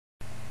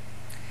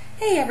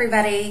Hey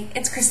everybody,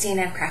 it's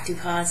Kristina of Crafty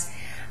Paws.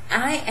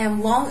 I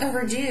am long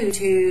overdue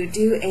to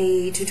do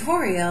a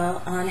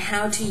tutorial on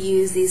how to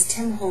use these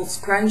Holtz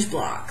Grunge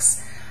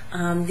blocks.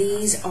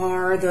 These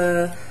are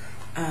the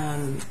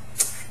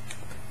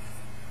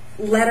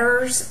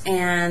letters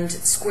and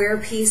square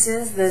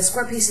pieces. The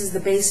square pieces, the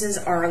bases,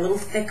 are a little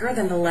thicker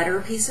than the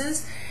letter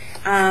pieces.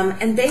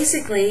 And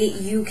basically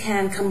you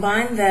can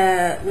combine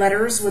the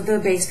letters with the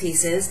base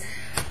pieces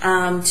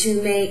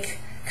to make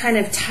kind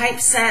of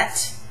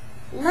typeset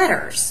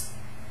letters.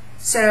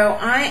 So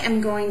I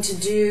am going to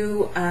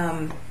do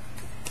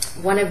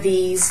one of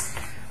these,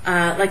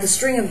 like a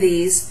string of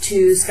these,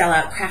 to spell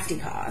out Crafty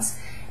Paws.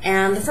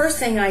 And the first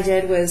thing I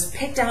did was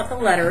picked out the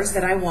letters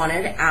that I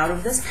wanted out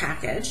of this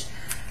package,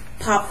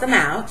 popped them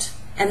out,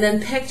 and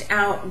then picked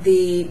out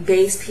the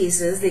base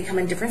pieces. They come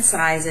in different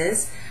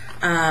sizes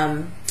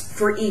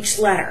for each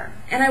letter.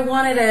 And I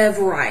wanted a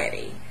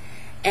variety.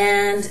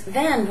 And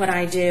then what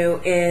I do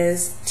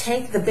is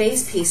take the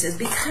base pieces,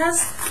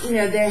 because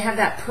they have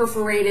that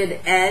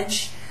perforated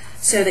edge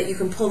so that you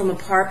can pull them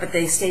apart but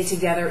they stay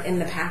together in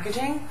the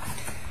packaging.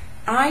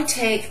 I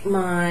take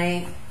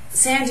my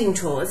sanding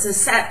tool. It's a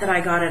set that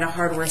I got at a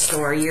hardware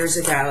store years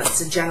ago.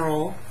 It's a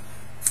General,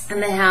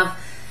 and they have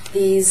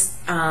these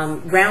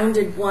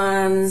rounded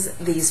ones,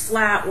 these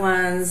flat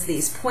ones,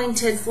 these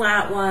pointed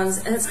flat ones,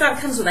 and it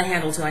comes with a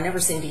handle too. I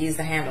never seem to use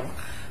the handle.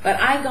 But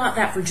I got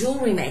that for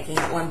jewelry making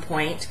at one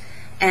point,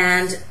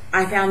 and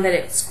I found that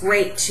it's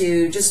great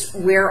to just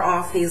wear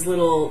off these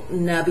little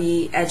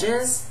nubby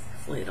edges.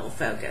 Hopefully it'll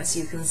focus.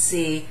 You can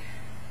see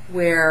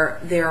where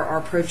there are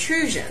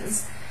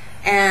protrusions.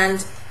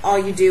 And all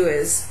you do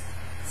is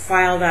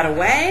file that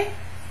away,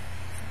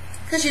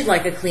 because you'd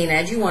like a clean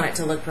edge. You want it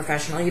to look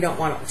professional. You don't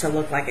want it to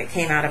look like it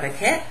came out of a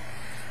kit.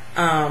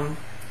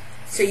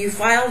 So you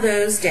file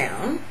those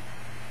down.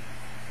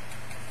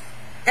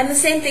 And the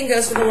same thing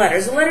goes for the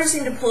letters. The letters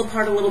seem to pull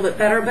apart a little bit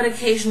better, but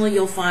occasionally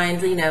you'll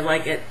find,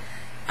 like it,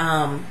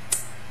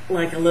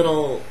 like a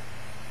little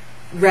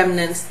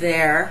remnant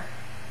there.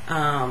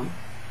 And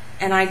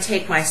I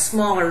take my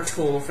smaller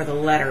tool for the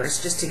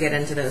letters just to get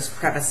into those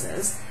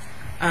crevices.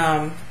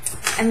 And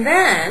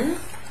then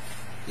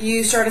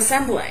you start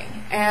assembling.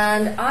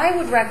 And I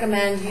would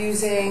recommend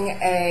using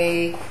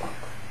a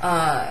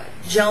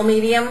gel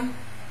medium.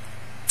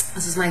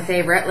 This is my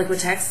favorite,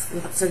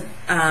 Liquitex. It's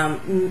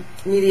a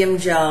medium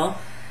gel.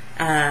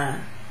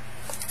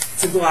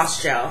 It's a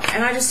gloss gel.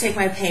 And I just take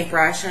my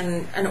paintbrush,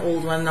 and an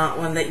old one, not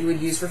one that you would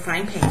use for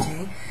fine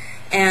painting,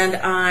 and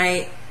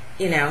I,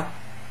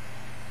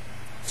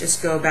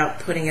 just go about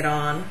putting it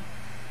on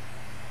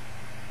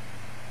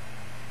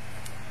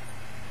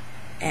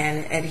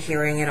and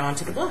adhering it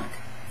onto the block.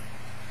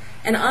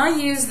 And I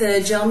use the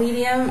gel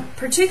medium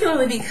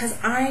particularly because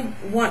I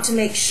want to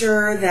make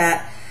sure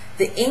that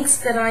the inks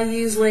that I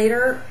use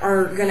later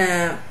are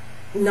gonna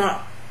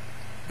not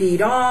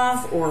bead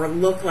off or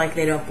look like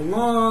they don't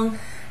belong.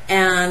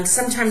 And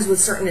sometimes with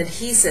certain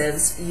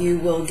adhesives you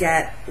will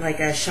get like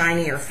a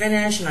shinier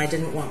finish, and I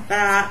didn't want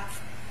that.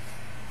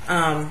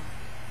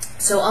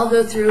 So I'll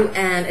go through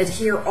and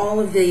adhere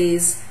all of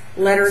these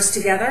letters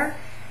together,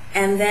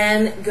 and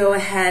then go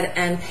ahead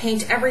and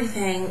paint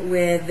everything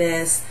with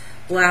this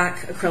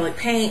black acrylic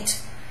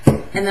paint,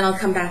 and then I'll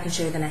come back and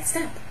show you the next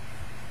step.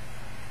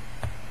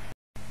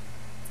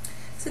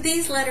 So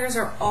these letters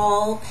are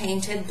all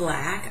painted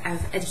black.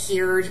 I've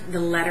adhered the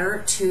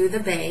letter to the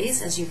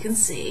base, as you can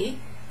see.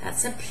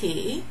 That's a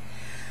P.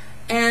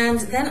 And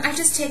then I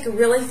just take a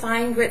really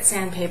fine grit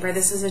sandpaper.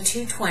 This is a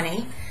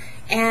 220.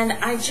 And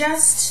I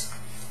just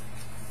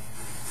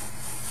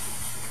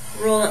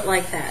roll it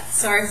like that.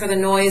 Sorry for the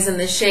noise and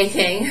the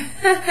shaking.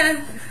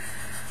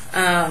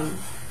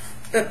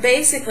 But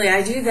basically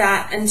I do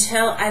that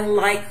until I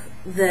like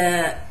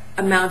the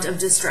amount of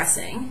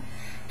distressing.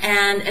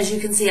 And as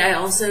you can see, I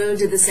also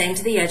did the same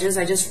to the edges.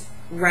 I just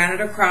ran it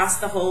across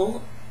the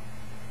whole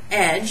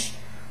edge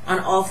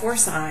on all four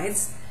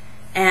sides.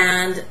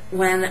 And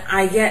when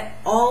I get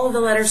all of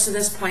the letters to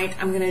this point,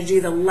 I'm going to do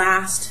the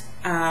last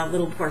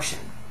little portion.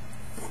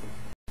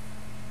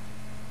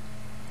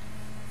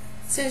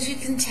 So as you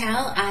can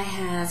tell, I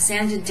have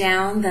sanded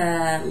down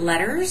the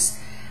letters.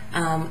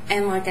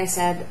 And like I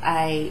said,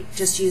 I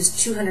just used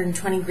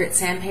 220 grit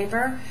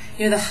sandpaper.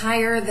 The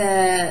higher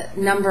the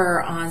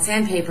number on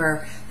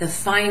sandpaper, the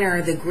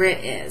finer the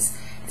grit is.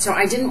 So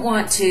I didn't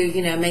want to,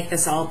 make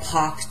this all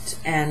pocked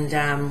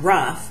and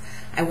rough.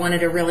 I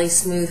wanted a really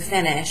smooth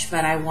finish,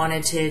 but I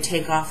wanted to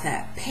take off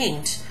that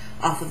paint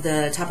off of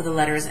the top of the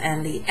letters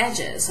and the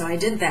edges. So I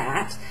did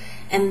that.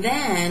 And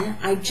then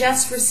I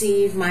just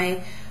received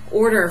my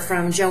order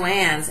from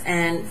Joann's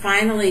and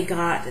finally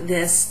got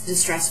this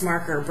distress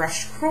marker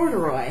brushed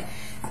corduroy.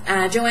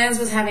 Joann's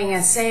was having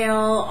a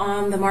sale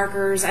on the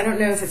markers. I don't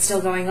know if it's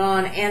still going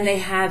on, and they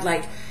had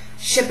like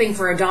shipping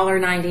for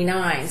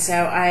 $1.99. So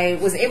I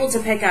was able to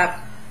pick up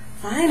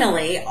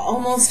finally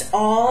almost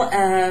all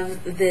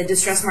of the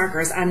distress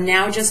markers. I'm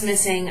now just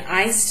missing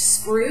iced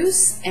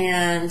spruce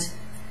and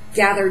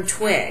gathered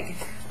twig.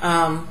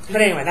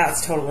 But anyway, that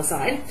was total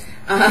aside.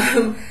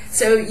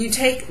 So you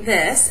take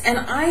this, and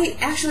I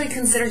actually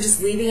consider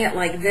just leaving it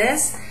like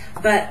this,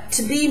 but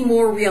to be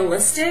more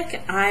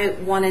realistic, I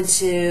wanted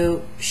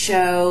to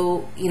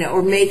show,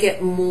 or make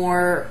it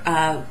more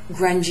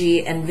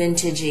grungy and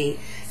vintagey.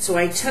 So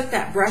I took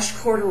that brushed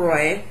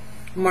corduroy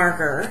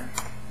marker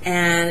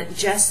and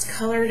just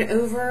colored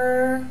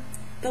over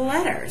the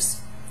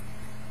letters.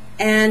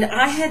 And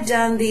I had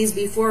done these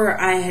before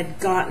I had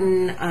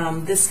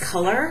gotten this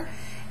color,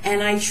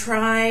 and I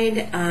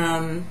tried,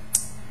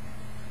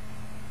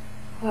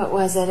 what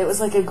was it? It was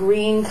like a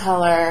green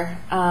color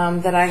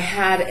that I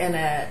had in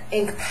an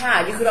ink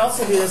pad. You could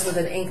also do this with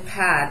an ink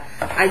pad.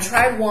 I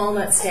tried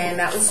walnut stain.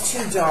 That was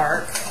too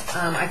dark.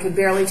 I could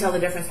barely tell the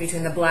difference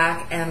between the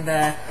black and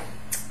the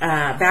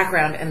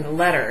background and the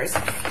letters.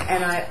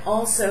 And I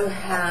also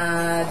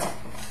had,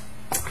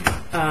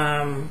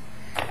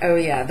 oh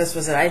yeah, this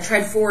was it. I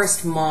tried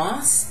forest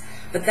moss,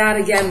 but that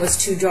again was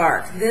too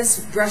dark.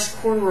 This brushed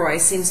corduroy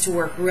seems to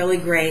work really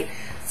great.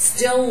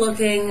 Still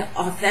looking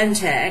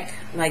authentic,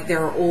 like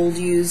they're old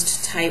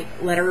used type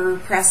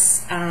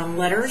letterpress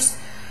letters,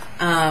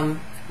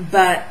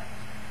 but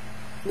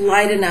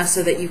light enough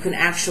so that you can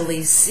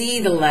actually see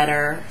the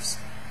letters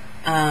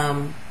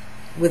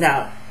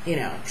without,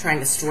 trying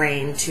to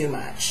strain too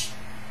much.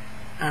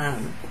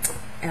 And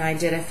I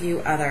did a few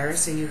others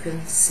so you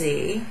can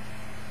see.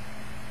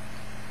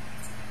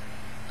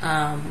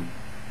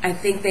 I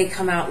think they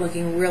come out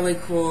looking really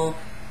cool,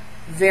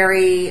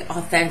 very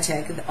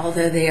authentic,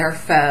 although they are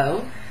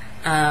faux.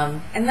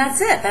 And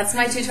that's it. That's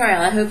my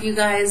tutorial. I hope you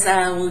guys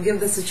will give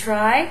this a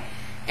try,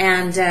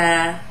 and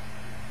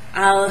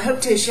I'll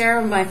hope to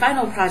share my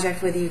final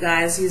project with you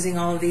guys using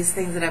all of these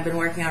things that I've been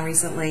working on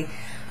recently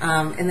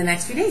in the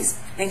next few days.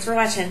 Thanks for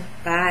watching.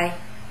 Bye.